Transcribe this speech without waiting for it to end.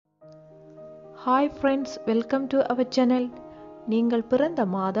Hi friends, welcome to our channel. நீங்கள் பிறந்த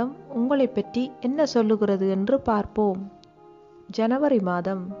மாதம் உங்களை பற்றி என்ன சொல்லுகிறது என்று பார்ப்போம். ஜனவரி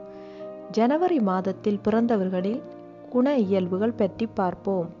மாதம். ஜனவரி மாதத்தில் பிறந்தவர்களில் குண இயல்புகள் பற்றி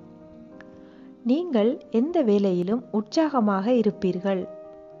பார்ப்போம். நீங்கள் எந்த வேலையிலும் உற்சாகமாக இருப்பீர்கள்.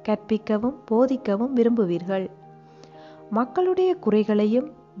 கற்பிக்கவும் போதிக்கவும் விரும்புவீர்கள். மக்களுடைய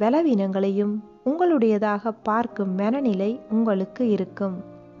குறைகளையும் பலவீனங்களையும் உங்களுடையதாக பார்க்கும் மனநிலை உங்களுக்கு இருக்கும்.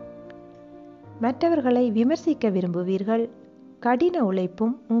 மற்றவர்களை விமர்சிக்க விரும்புவீர்கள். கடின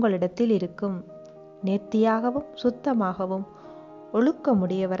உழைப்பும் உங்களிடத்தில் இருக்கும். நேர்த்தியாகவும் சுத்தமாகவும்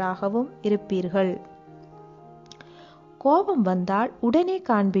ஒழுக்கமுடையவராகவும் இருப்பீர்கள். கோபம் வந்தால் உடனே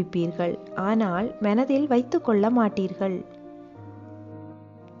காண்பிப்பீர்கள், ஆனால் மனதில் வைத்துக் கொள்ள மாட்டீர்கள்.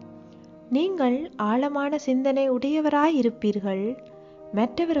 நீங்கள் ஆழமான சிந்தனை உடையவராயிருப்பீர்கள்.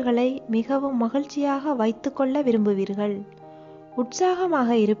 மற்றவர்களை மிகவும் மகிழ்ச்சியாக வைத்துக்கொள்ள விரும்புவீர்கள். உற்சாகமாக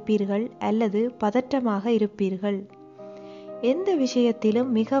இருப்பீர்கள் அல்லது பதற்றமாக இருப்பீர்கள். எந்த விஷயத்திலும்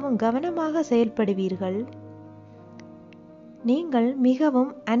மிகவும் கவனமாக செயல்படுவீர்கள். நீங்கள்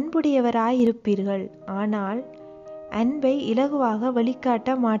மிகவும் அன்புடையவராயிருப்பீர்கள், ஆனால் அன்பை இலகுவாக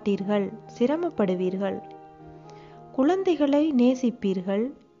வெளிக்காட்ட மாட்டீர்கள். சிரமப்படுவீர்கள். குழந்தைகளை நேசிப்பீர்கள்.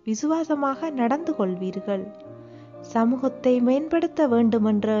 விசுவாசமாக நடந்து கொள்வீர்கள். சமூகத்தை மேம்படுத்த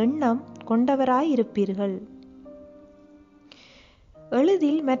வேண்டுமென்ற எண்ணம் கொண்டவராயிருப்பீர்கள்.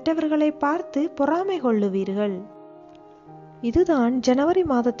 எளிதில் மற்றவர்களை பார்த்து பொறாமை கொள்ளுவீர்கள். இதுதான் ஜனவரி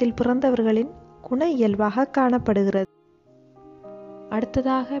மாதத்தில் பிறந்தவர்களின் குண இயல்பாக காணப்படுகிறது.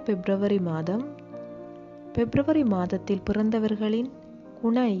 அடுத்ததாக பிப்ரவரி மாதம். பிப்ரவரி மாதத்தில் பிறந்தவர்களின்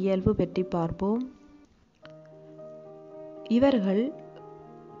குண இயல்பு பற்றி பார்ப்போம். இவர்கள்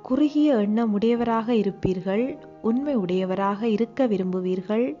குறுகிய எண்ணம் உடையவராக இருப்பீர்கள். உண்மை உடையவராக இருக்க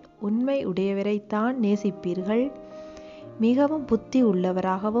விரும்புவீர்கள். உண்மை உடையவரைத்தான் நேசிப்பீர்கள். மிகவும் புத்தி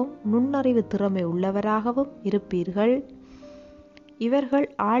உள்ளவராகவும் நுண்ணறிவு திறமை உள்ளவராகவும் இருப்பீர்கள். இவர்கள்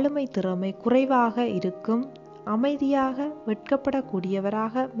ஆளுமை திறமை குறைவாக இருக்கும். அமைதியாக,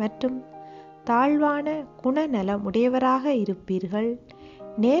 வெட்கப்படக்கூடியவராக மற்றும் தாழ்வான குணநலம் உடையவராக இருப்பீர்கள்.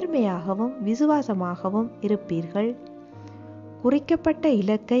 நேர்மையாகவும் விசுவாசமாகவும் இருப்பீர்கள். குறிக்கப்பட்ட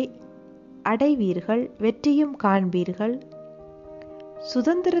இலக்கை அடைவீர்கள். வெற்றியும் காண்பீர்கள்.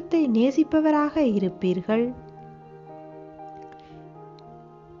 சுதந்திரத்தை நேசிப்பவராக இருப்பீர்கள்.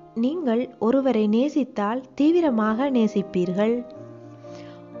 நீங்கள் ஒருவரை நேசித்தால் தீவிரமாக நேசிப்பீர்கள்.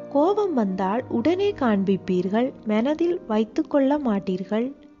 கோபம் வந்தால் உடனே காண்பிப்பீர்கள். மனதில் வைத்துக் கொள்ள மாட்டீர்கள்.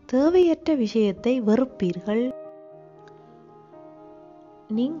 தேவையற்ற விஷயத்தை வெறுப்பீர்கள்.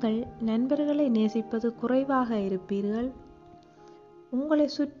 நீங்கள் நண்பர்களை நேசிப்பது குறைவாக இருப்பீர்கள். உங்களை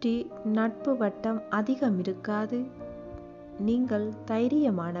சுற்றி நட்பு வட்டம் அதிகம் இருக்காது. நீங்கள்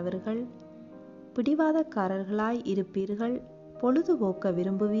தைரியமானவர்கள். பிடிவாதக்காரர்களாய் இருப்பீர்கள். பொழுதுபோக்க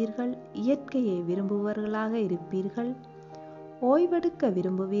விரும்புவீர்கள். இயற்கையை விரும்புபவர்களாக இருப்பீர்கள். ஓய்வெடுக்க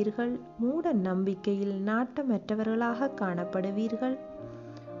விரும்புவீர்கள். மூட நம்பிக்கையில் நாட்டமற்றவர்களாக காணப்படுவீர்கள்.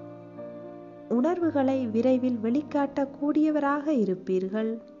 உணர்வுகளை விரைவில் வெளிக்காட்டக்கூடியவராக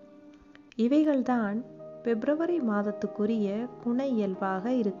இருப்பீர்கள். இவைகள்தான் பிப்ரவரி மாதத்துக்குரிய குண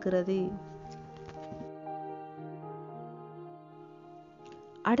இயல்பாக இருக்கிறது.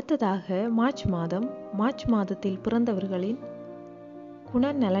 அடுத்ததாக மார்ச் மாதம். மார்ச் மாதத்தில் பிறந்தவர்களின்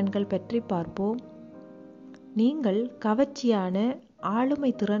குணநலன்கள் பற்றி பார்ப்போம். நீங்கள் கவர்ச்சியான ஆளுமை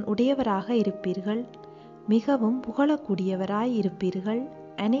திறன் உடையவராக இருப்பீர்கள். மிகவும் புகழக்கூடியவராய் இருப்பீர்கள்.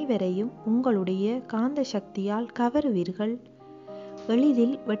 அனைவரையும் உங்களுடைய காந்த சக்தியால் கவருவீர்கள்.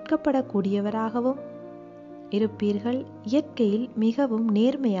 எளிதில் வெட்கப்படக்கூடியவராகவும் இருப்பீர்கள். இயற்கையில் மிகவும்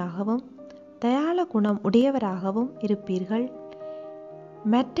நேர்மையாகவும் தயாள குணம் உடையவராகவும் இருப்பீர்கள்.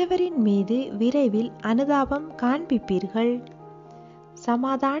 மற்றவரின் மீது விரைவில் அனுதாபம் காண்பிப்பீர்கள்.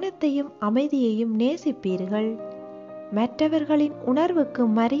 சமாதானத்தையும் அமைதியையும் நேசிப்பீர்கள். மற்றவர்களின் உணர்வுக்கு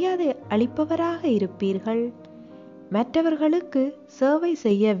மரியாதை அளிப்பவராக இருப்பீர்கள். மற்றவர்களுக்கு சேவை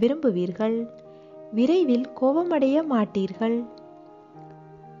செய்ய விரும்புவீர்கள். விரைவில் கோபமடைய மாட்டீர்கள்.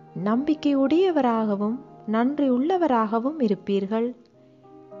 நம்பிக்கையுடையவராகவும் நன்றி உள்ளவராகவும் இருப்பீர்கள்.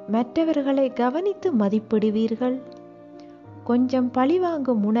 மற்றவர்களை கவனித்து மதிப்பிடுவீர்கள். கொஞ்சம்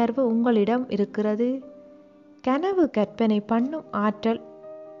பழிவாங்கும் உணர்வு உங்களிடம் இருக்கிறது. கனவு கற்பனை பண்ணும் ஆற்றல்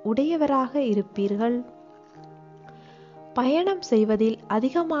உடையவராக இருப்பீர்கள். பயணம் செய்வதில்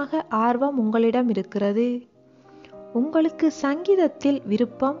அதிகமாக ஆர்வம் உங்களிடம் இருக்கிறது. உங்களுக்கு சங்கீதத்தில்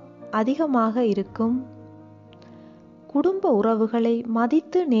விருப்பம் அதிகமாக இருக்கும். குடும்ப உறவுகளை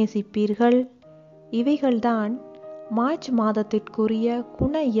மதித்து நேசிப்பீர்கள். இவைகள்தான் மார்ச் மாதத்திற்குரிய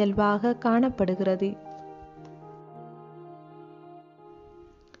குண இயல்பாக காணப்படுகிறது.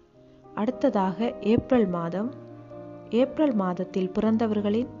 அடுத்ததாக ஏப்ரல் மாதம். ஏப்ரல் மாதத்தில்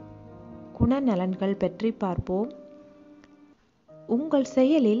பிறந்தவர்களின் குணநலன்கள் பற்றி பார்ப்போம். உங்கள்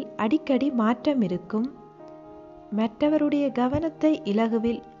செயலில் அடிக்கடி மாற்றம் இருக்கும். மற்றவருடைய கவனத்தை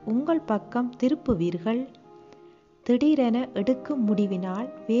இலகுவில் உங்கள் பக்கம் திருப்புவீர்கள். திடீரென எடுக்கும் முடிவினால்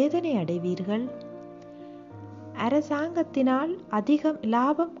வேதனை அடைவீர்கள். அரசாங்கத்தினால் அதிகம்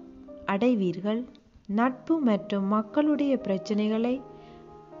லாபம் அடைவீர்கள். நட்பு மற்றும் மக்களுடைய பிரச்சனைகளை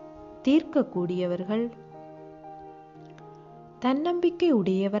தீர்க்கக்கூடியவர்கள். தன்னம்பிக்கை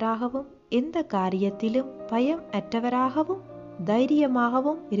உடையவராகவும் எந்த காரியத்திலும் பயம் அற்றவராகவும்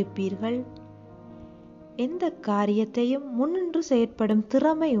தைரியமாகவும் இருப்பீர்கள். எந்த காரியத்தையும் முன்னின்று செயற்படும்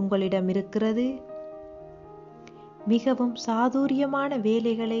திறமை உங்களிடம் இருக்கிறது. மிகவும் சாதுரியமான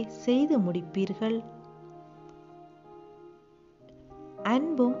வேலைகளை செய்து முடிப்பீர்கள்.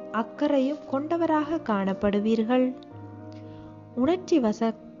 அன்பும் அக்கறையும் கொண்டவராக காணப்படுவீர்கள். உணர்ச்சி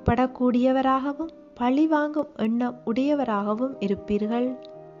வசப்படக்கூடியவராகவும் பழிவாங்கும் எண்ணம் உடையவராகவும் இருப்பீர்கள்.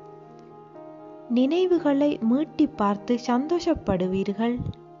 நினைவுகளை மீட்டி பார்த்து சந்தோஷப்படுவீர்கள்.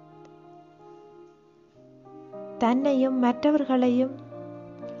 தன்னையும் மற்றவர்களையும்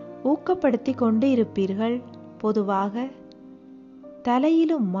ஊக்கப்படுத்தி கொண்டு இருப்பீர்கள். பொதுவாக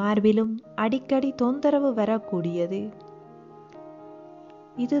தலையிலும் மார்பிலும் அடிக்கடி தொந்தரவு வரக்கூடியது.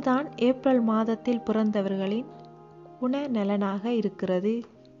 இதுதான் ஏப்ரல் மாதத்தில் பிறந்தவர்களின் குணநலனாக இருக்கிறது.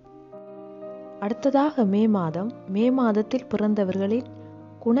 அடுத்ததாக மே மாதம். மே மாதத்தில் பிறந்தவர்களின்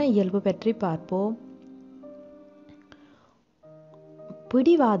குண இயல்பு பற்றி பார்ப்போம்.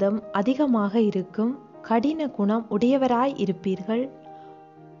 பிடிவாதம் அதிகமாக இருக்கும். கடின குணம் உடையவராய் இருப்பீர்கள்.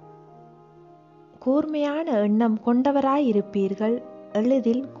 கூர்மையான எண்ணம் கொண்டவராய் இருப்பீர்கள்.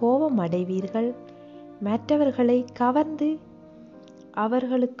 எளிதில் கோபம் அடைவீர்கள். மற்றவர்களை கவர்ந்து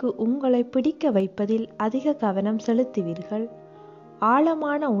அவர்களுக்கு உங்களை பிடிக்க வைப்பதில் அதிக கவனம் செலுத்துவீர்கள்.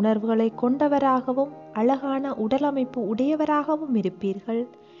 ஆழமான உணர்வுகளை கொண்டவராகவும் அழகான உடலமைப்பு உடையவராகவும் இருப்பீர்கள்.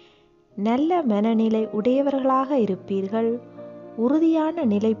 நல்ல மனநிலை உடையவர்களாக இருப்பீர்கள். உறுதியான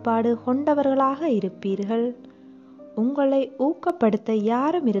நிலைப்பாடு கொண்டவர்களாக இருப்பீர்கள். உங்களை ஊக்கப்படுத்த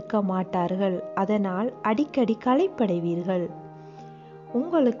யாரும் இருக்க மாட்டார்கள். அதனால் அடிக்கடி களைப்படைவீர்கள்.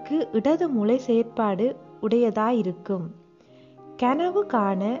 உங்களுக்கு இடது மூளை செயற்பாடு உடையதாயிருக்கும். கனவு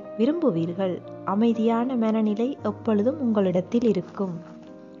காண விரும்புவீர்கள். அமைதியான மனநிலை எப்பொழுதும் உங்களிடத்தில் இருக்கும்.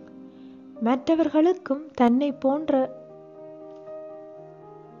 மற்றவர்களுக்கும் தன்னை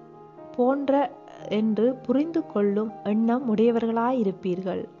போன்ற என்று புரிந்து கொள்ளும் எண்ணம்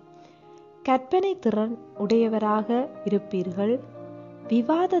உடையவர்களாயிருப்பீர்கள். கற்பனை திறன் உடையவராக இருப்பீர்கள்.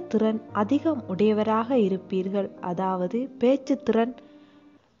 விவாத திறன் அதிகம் உடையவராக இருப்பீர்கள். அதாவது பேச்சு திறன்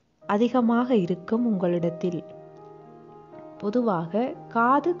அதிகமாக இருக்கும் உங்களிடத்தில். பொதுவாக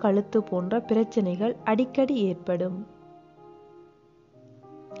காது கழுத்து போன்ற பிரச்சனைகள் அடிக்கடி ஏற்படும்.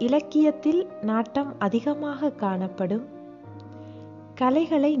 இலக்கியத்தில் நாட்டம் அதிகமாக காணப்படும்.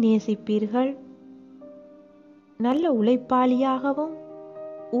 கலைகளை நேசிப்பீர்கள். நல்ல உழைப்பாளியாகவும்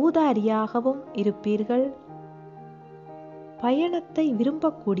ஊதாரியாகவும் இருப்பீர்கள். பயணத்தை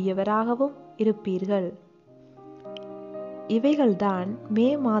விரும்பக்கூடியவராகவும் இருப்பீர்கள். இவைகள்தான் மே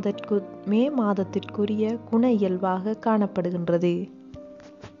மாதத்திற்குரிய குண இயல்பாக காணப்படுகின்றது.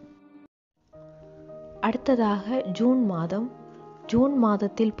 அடுத்ததாக ஜூன் மாதம். ஜூன்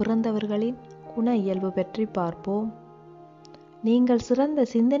மாதத்தில் பிறந்தவர்களின் குண இயல்பு பற்றி பார்ப்போம். நீங்கள் சிறந்த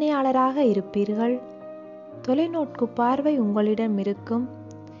சிந்தனையாளராக இருப்பீர்கள். தொலைநோக்கு பார்வை உங்களிடம் இருக்கும்.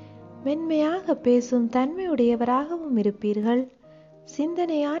 மென்மையாக பேசும் தன்மையுடையவராகவும் இருப்பீர்கள்.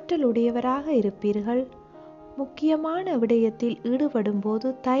 சிந்தனை ஆற்றல் உடையவராக இருப்பீர்கள். முக்கியமான விடயத்தில் ஈடுபடும் போது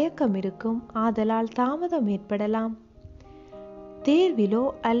தயக்கம் இருக்கும். ஆதலால் தாமதம் ஏற்படலாம். தேர்விலோ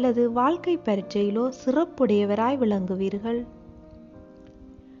அல்லது வாழ்க்கை பரீட்சையிலோ சிறப்புடையவராய் விளங்குவீர்கள்.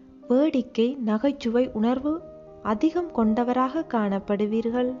 வேடிக்கை நகைச்சுவை உணர்வு அதிகம் கொண்டவராக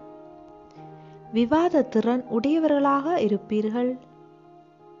காணப்படுவீர்கள். விவாத திறன் உடையவர்களாக இருப்பீர்கள்.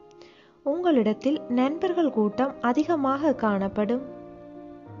 உங்களிடத்தில் நண்பர்கள் கூட்டம் அதிகமாக காணப்படும்.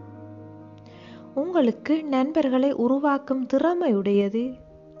 உங்களுக்கு நண்பர்களை உருவாக்கும் திறமையுடையது.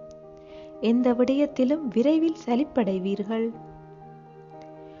 எந்த விடயத்திலும் விரைவில் சலிப்படைவீர்கள்.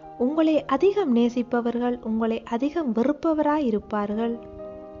 உங்களை அதிகம் நேசிப்பவர்கள் உங்களை அதிகம் வெறுப்பவராய் இருப்பார்கள்.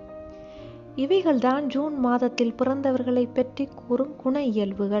 இவைகள்தான் ஜூன் மாதத்தில் பிறந்தவர்களை பற்றி கூறும் குண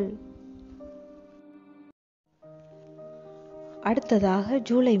இயல்புகள். அடுத்ததாக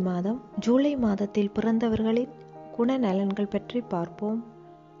ஜூலை மாதம். ஜூலை மாதத்தில் பிறந்தவர்களின் குணநலன்கள் பற்றி பார்ப்போம்.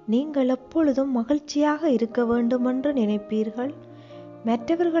 நீங்கள் எப்பொழுதும் மகிழ்ச்சியாக இருக்க வேண்டுமென்று நினைப்பீர்கள்.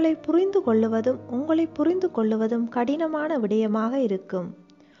 மற்றவர்களை புரிந்து கொள்ளுவதும் உங்களை புரிந்து கொள்ளுவதும் கடினமான விடயமாக இருக்கும்.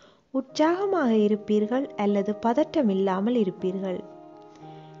 உற்சாகமாக இருப்பீர்கள் அல்லது பதட்டம் இல்லாமல் இருப்பீர்கள்.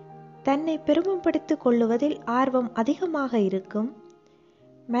 தன்னை பெருமைப்படுத்திக் கொள்ளுவதில் ஆர்வம் அதிகமாக இருக்கும்.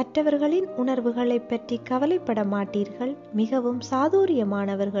 மற்றவர்களின் உணர்வுகளை பற்றி கவலைப்பட மாட்டீர்கள். மிகவும்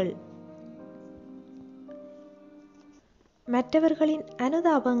சாதுரியமானவர்கள். மற்றவர்களின்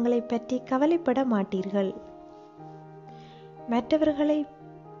அனுதாபங்களை பற்றி கவலைப்பட மாட்டீர்கள். மற்றவர்களை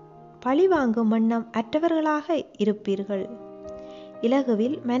பழிவாங்கும் வண்ணம் அற்றவர்களாக இருப்பீர்கள்.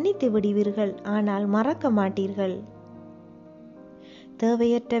 இலகுவில் மன்னித்து விடுவீர்கள், ஆனால் மறக்க மாட்டீர்கள்.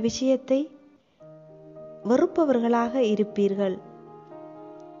 தேவையற்ற விஷயத்தை வெறுப்பவர்களாக இருப்பீர்கள்.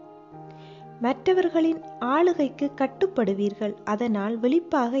 மற்றவர்களின் ஆளுகைக்கு கட்டுப்படுவீர்கள், அதனால்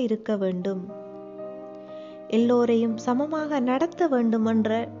விழிப்பாக இருக்க வேண்டும். எல்லோரையும் சமமாக நடத்த வேண்டும்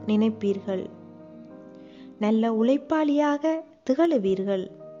என்று நினைப்பீர்கள். நல்ல உழைப்பாளியாக திகழுவீர்கள்.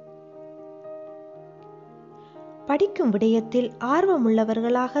 படிக்கும் விடயத்தில்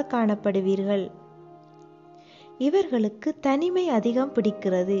ஆர்வமுள்ளவர்களாக காணப்படுவீர்கள். இவர்களுக்கு தனிமை அதிகம்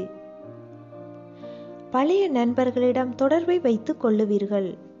பிடிக்கிறது. பழைய நண்பர்களிடம் தொடர்பை வைத்துக் கொள்ளுவீர்கள்.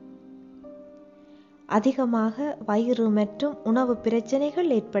 அதிகமாக வயிறு மற்றும் உணவு பிரச்சனைகள்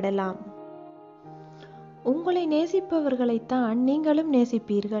ஏற்படலாம். உங்களை நேசிப்பவர்களைத்தான் நீங்களும்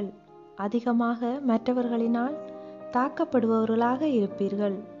நேசிப்பீர்கள். அதிகமாக மற்றவர்களினால் தாக்கப்படுபவர்களாக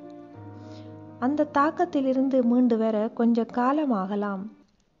இருப்பீர்கள். அந்த தாக்கத்திலிருந்து மீண்டு வர கொஞ்ச காலமாகலாம்.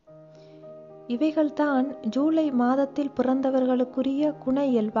 இவைகள்தான் ஜூலை மாதத்தில் பிறந்தவர்களுக்குரிய குண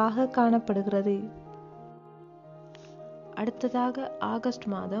இயல்பாக காணப்படுகிறது. அடுத்ததாக ஆகஸ்ட்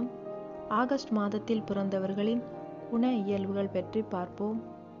மாதம். ஆகஸ்ட் மாதத்தில் பிறந்தவர்களின் குண இயல்புகள் பற்றி பார்ப்போம்.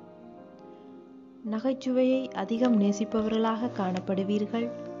 நகைச்சுவையை அதிகம் நேசிப்பவர்களாக காணப்படுவீர்கள்.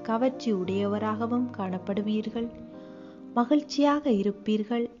 கவர்ச்சி உடையவராகவும் காணப்படுவீர்கள். மகிழ்ச்சியாக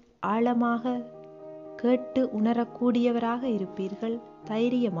இருப்பீர்கள். ஆழமாக கேட்டு உணரக்கூடியவராக இருப்பீர்கள்.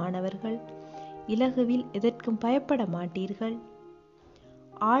 தைரியமானவர்கள். இலகுவில் எதற்கும் பயப்பட மாட்டீர்கள்.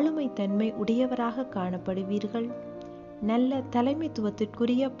 ஆளுமை தன்மை உடையவராக காணப்படுவீர்கள். நல்ல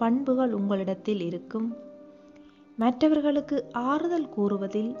தலைமைத்துவத்திற்குரிய பண்புகள் உங்களிடத்தில் இருக்கும். மற்றவர்களுக்கு ஆறுதல்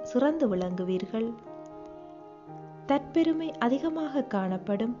கூறுவதில் சிறந்து விளங்குவீர்கள். தற்பெருமை அதிகமாக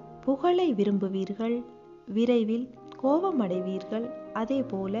காணப்படும். புகழை விரும்புவீர்கள். விரைவில் கோபமடைவீர்கள். அதே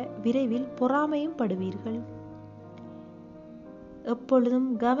போல விரைவில் பொறாமையும் படுவீர்கள். எப்பொழுதும்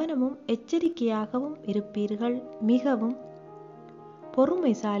கவனமும் எச்சரிக்கையாகவும் இருப்பீர்கள். மிகவும்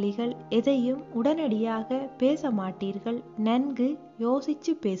பொறுமைசாலிகள். எதையும் உடனடியாக பேச மாட்டீர்கள். நன்கு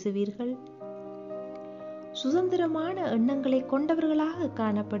யோசித்து பேசுவீர்கள். சுதந்திரமான எண்ணங்களை கொண்டவர்களாக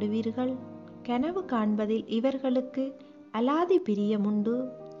காணப்படுவீர்கள். கனவு காண்பதில் இவர்களுக்கு அலாதி பிரியமுண்டு.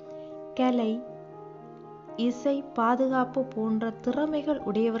 கலை, இசை, பாதுகாப்பு போன்ற திறமைகள்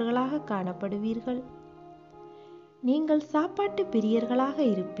உடையவர்களாக காணப்படுவீர்கள். நீங்கள் சாப்பாட்டு பிரியர்களாக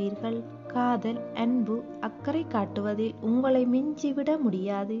இருப்பீர்கள். காதல், அன்பு, அக்கறை காட்டுவதில் உங்களை மிஞ்சிவிட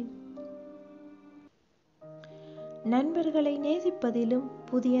முடியாது. நண்பர்களை நேசிப்பதிலும்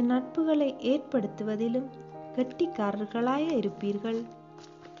புதிய நட்புகளை ஏற்படுத்துவதிலும் கெட்டிக்காரர்களாக இருப்பீர்கள்.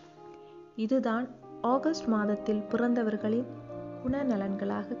 இதுதான் ஆகஸ்ட் மாதத்தில் பிறந்தவர்களின்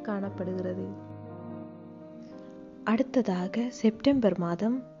குணநலன்களாக காணப்படுகிறது. அடுத்ததாக செப்டம்பர்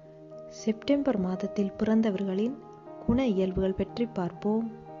மாதம். செப்டம்பர் மாதத்தில் பிறந்தவர்களின் குண இயல்புகள் பற்றி பார்ப்போம்.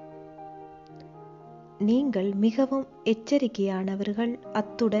 நீங்கள் மிகவும் எச்சரிக்கையானவர்கள்.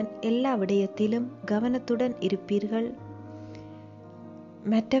 அத்துடன் எல்லா விடயத்திலும் கவனத்துடன் இருப்பீர்கள்.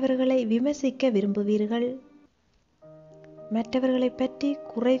 மற்றவர்களை விமர்சிக்க விரும்புவீர்கள். மற்றவர்களை பற்றி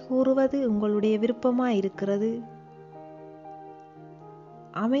குறை கூறுவது உங்களுடைய விருப்பமாயிருக்கிறது.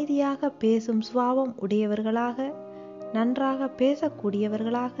 அமைதியாக பேசும் சுபாவம் உடையவர்களாக, நன்றாக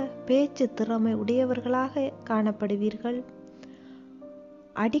பேசக்கூடியவர்களாக, பேச்சு திறமை உடையவர்களாக காணப்படுவீர்கள்.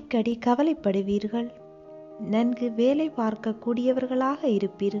 அடிக்கடி கவலைப்படுவீர்கள். நன்கு வேலை பார்க்கக்கூடியவர்களாக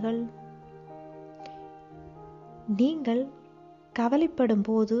இருப்பீர்கள். நீங்கள் கவலைப்படும்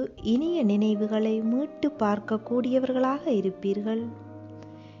போது இனிய நினைவுகளை மீட்டு பார்க்கக்கூடியவர்களாக இருப்பீர்கள்.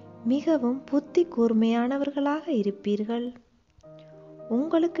 மிகவும் புத்தி கூர்மையானவர்களாக இருப்பீர்கள்.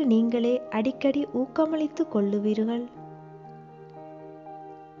 உங்களுக்கு நீங்களே அடிக்கடி ஊக்கமளித்துக் கொள்ளுவீர்கள்.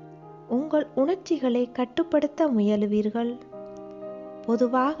 உங்கள் உணர்ச்சிகளை கட்டுப்படுத்த முயலுவீர்கள்.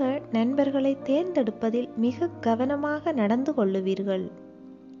 பொதுவாக நண்பர்களை தேர்ந்தெடுப்பதில் மிக கவனமாக நடந்து கொள்ளுவீர்கள்.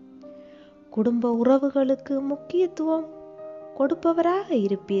 குடும்ப உறவுகளுக்கு முக்கியத்துவம் கொடுப்பவராக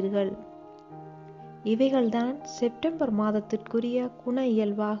இருப்பீர்கள். இவைகள்தான் செப்டம்பர் மாதத்திற்குரிய குண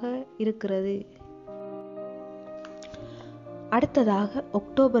இயல்பாக இருக்கிறது. அடுத்ததாக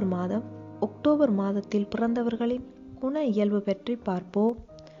அக்டோபர் மாதம். அக்டோபர் மாதத்தில் பிறந்தவர்களின் குண இயல்பு பற்றி பார்ப்போம்.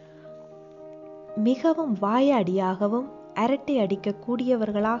 மிகவும் வாயாடியாகவும் அரட்டை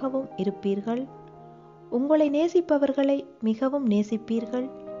அடிக்கக்கூடியவர்களாகவும் இருப்பீர்கள். உங்களை நேசிப்பவர்களை மிகவும் நேசிப்பீர்கள்.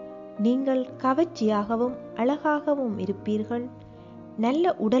 நீங்கள் கவர்ச்சியாகவும் அழகாகவும் இருப்பீர்கள்.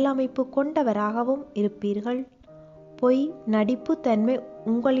 நல்ல உடலமைப்பு கொண்டவராகவும் இருப்பீர்கள். பொய் நடிப்பு தன்மை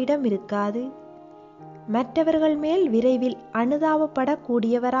உங்களிடம் இருக்காது. மற்றவர்கள் மேல் விரைவில்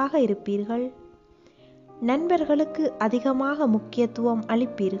அனுதாபப்படக்கூடியவராக இருப்பீர்கள். நண்பர்களுக்கு அதிகமாக முக்கியத்துவம்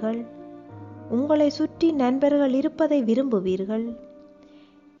அளிப்பீர்கள். உங்களை சுற்றி நண்பர்கள் இருப்பதை விரும்புவீர்கள்.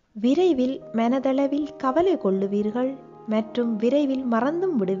 விரைவில் மனதளவில் கவலை கொள்ளுவீர்கள் மற்றும் விரைவில்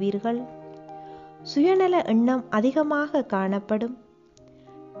மறந்தும் விடுவீர்கள். சுயநல எண்ணம் அதிகமாக காணப்படும்.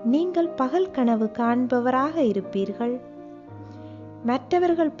 நீங்கள் பகல் கனவு காண்பவராக இருப்பீர்கள்.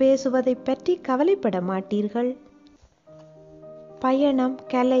 மற்றவர்கள் பேசுவதை பற்றி கவலைப்பட மாட்டீர்கள். பயணம்,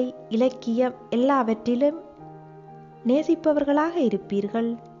 கலை, இலக்கியம் எல்லாவற்றிலும் நேசிப்பவர்களாக இருப்பீர்கள்.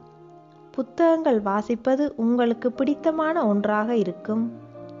 புத்தகங்கள் வாசிப்பது உங்களுக்கு பிடித்தமான ஒன்றாக இருக்கும்.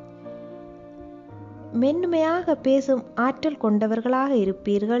 மென்மையாக பேசும் ஆற்றல் கொண்டவர்களாக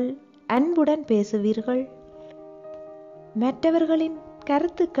இருப்பீர்கள். அன்புடன் பேசுவீர்கள். மற்றவர்களின்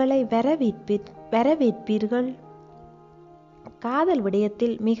கருத்துக்களை வரவேற்பீர்கள். காதல்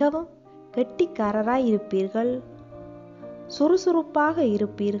விடயத்தில் மிகவும் கெட்டிக்காரராய் இருப்பீர்கள். சுறுசுறுப்பாக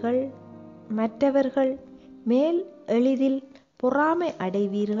இருப்பீர்கள். மற்றவர்கள் மேல் எளிதில் பொறாமை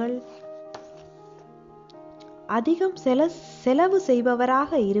அடைவீர்கள். அதிகம் செலவு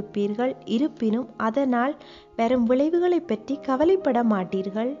செய்பவராக இருப்பீர்கள். இருப்பினும் அதனால் வரும் விளைவுகளை பற்றி கவலைப்பட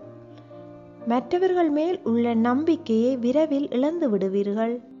மாட்டீர்கள். மற்றவர்கள் மேல் உள்ள நம்பிக்கையை விரைவில்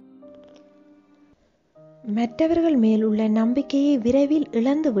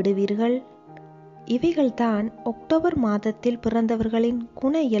இழந்து விடுவீர்கள். இவைகள்தான் அக்டோபர் மாதத்தில் பிறந்தவர்களின்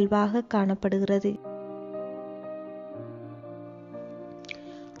குண இயல்பாக காணப்படுகிறது.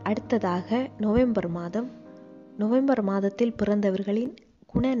 அடுத்ததாக நவம்பர் மாதத்தில் பிறந்தவர்களின்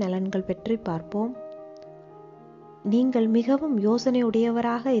குணநலன்கள் பற்றி பார்ப்போம். நீங்கள் மிகவும்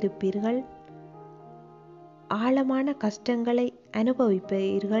யோசனையுடையவராக இருப்பீர்கள். ஆழமான கஷ்டங்களை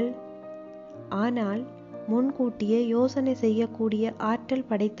அனுபவிப்பீர்கள். ஆனால் முன்கூட்டியே யோசனை செய்யக்கூடிய ஆற்றல்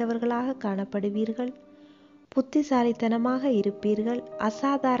படைத்தவர்களாக காணப்படுவீர்கள். புத்திசாலித்தனமாக இருப்பீர்கள்.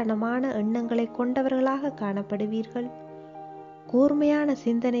 அசாதாரணமான எண்ணங்களை கொண்டவர்களாக காணப்படுவீர்கள். கூர்மையான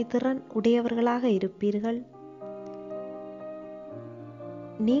சிந்தனை திறன் உடையவர்களாக இருப்பீர்கள்.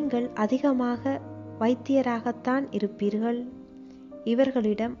 நீங்கள் அதிகமாக வைத்தியராகத்தான் இருப்பீர்கள்.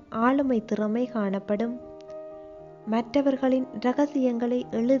 இவர்களிடம் ஆளுமை திறமை காணப்படும். மற்றவர்களின் இரகசியங்களை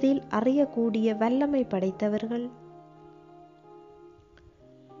எளிதில் அறியக்கூடிய வல்லமை படைத்தவர்கள்.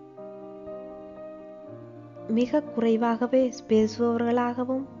 மிக குறைவாகவே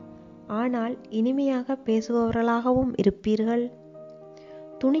பேசுபவர்களாகவும் ஆனால் இனிமையாக பேசுபவர்களாகவும் இருப்பீர்கள்.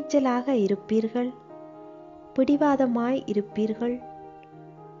 துணிச்சலாக இருப்பீர்கள். பிடிவாதமாய் இருப்பீர்கள்.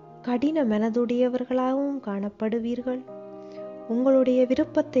 கடின மனதுடையவர்களாகவும் காணப்படுவீர்கள். உங்களுடைய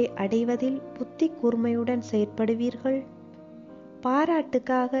விருப்பத்தை அடைவதில் புத்தி கூர்மையுடன் செயற்படுவீர்கள்.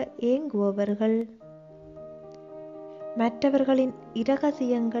 பாராட்டுக்காக ஏங்குபவர்கள். மற்றவர்களின்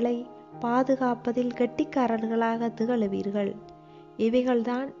இரகசியங்களை பாதுகாப்பதில் கெட்டிக்காரர்களாக திகழுவீர்கள்.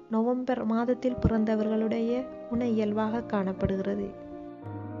 இவைகள்தான் நவம்பர் மாதத்தில் பிறந்தவர்களுடைய குண இயல்பாக காணப்படுகிறது.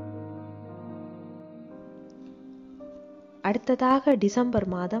 அடுத்ததாக டிசம்பர்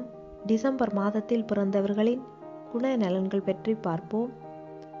மாதத்தில் பிறந்தவர்களின் குணநலன்கள் பற்றி பார்ப்போம்.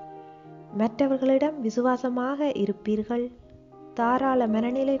 மற்றவர்களிடம் விசுவாசமாக இருப்பீர்கள். தாராள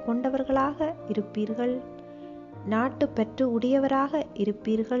மனநிலை கொண்டவர்களாக இருப்பீர்கள். நாட்டுப்பற்று உடையவராக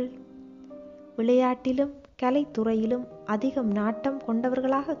இருப்பீர்கள். விளையாட்டிலும் கலைத்துறையிலும் அதிகம் நாட்டம்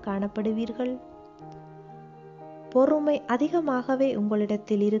கொண்டவர்களாக காணப்படுவீர்கள். பொறுமை அதிகமாகவே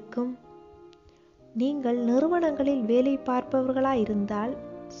உங்களிடத்தில் இருக்கும். நீங்கள் நிறுவனங்களில் வேலை பார்ப்பவர்களாயிருந்தால்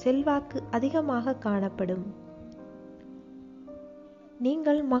செல்வாக்கு அதிகமாக காணப்படும்.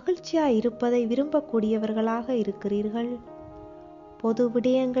 நீங்கள் மகிழ்ச்சியாய் இருப்பதை விரும்பக்கூடியவர்களாக இருக்கிறீர்கள். பொது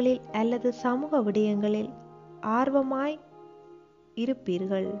விடயங்களில் அல்லது சமூக விடயங்களில் ஆர்வமாய்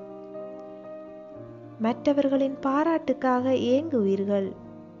இருப்பீர்கள். மற்றவர்களின் பாராட்டுக்காக ஏங்குவீர்கள்.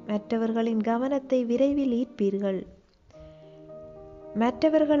 மற்றவர்களின் கவனத்தை விரைவில் ஈர்ப்பீர்கள்.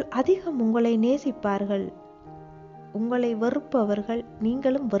 மற்றவர்கள் அதிகம் உங்களை நேசிப்பார்கள். உங்களை வெறுப்பவர்கள்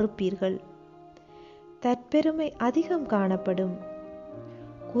நீங்களும் வெறுப்பீர்கள். தற்பெருமை அதிகம் காணப்படும்.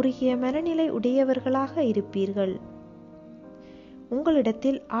 குறுகிய மனநிலை உடையவர்களாக இருப்பீர்கள்.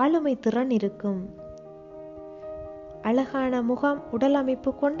 உங்களிடத்தில் ஆளுமை திறன் இருக்கும். அழகான முகம், உடல்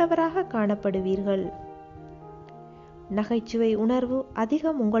அமைப்பு கொண்டவராக காணப்படுவீர்கள். நகைச்சுவை உணர்வு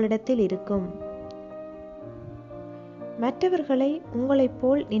அதிகம் உங்களிடத்தில் இருக்கும். மற்றவர்களை உங்களைப்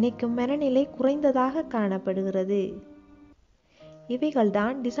போல் நினைக்கும் மனநிலை குறைந்ததாக காணப்படுகிறது.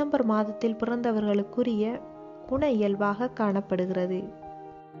 இவைகள்தான் டிசம்பர் மாதத்தில் பிறந்தவர்களுக்குரிய குண இயல்பாக காணப்படுகிறது.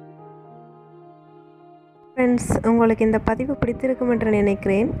 ஃப்ரெண்ட்ஸ், உங்களுக்கு இந்த பதிவு பிடித்திருக்கும் என்று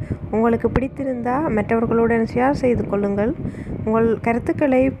நினைக்கிறேன். உங்களுக்கு பிடித்திருந்தால் மற்றவர்களுடன் ஷேர் செய்து கொள்ளுங்கள். உங்கள்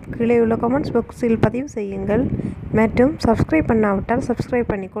கருத்துக்களை கீழே உள்ள கமெண்ட்ஸ் பாக்ஸில் பதிவு செய்யுங்கள். மற்றும் சப்ஸ்கிரைப் பண்ணாவிட்டால் சப்ஸ்கிரைப்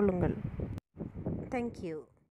பண்ணிக்கொள்ளுங்கள். தேங்க்யூ.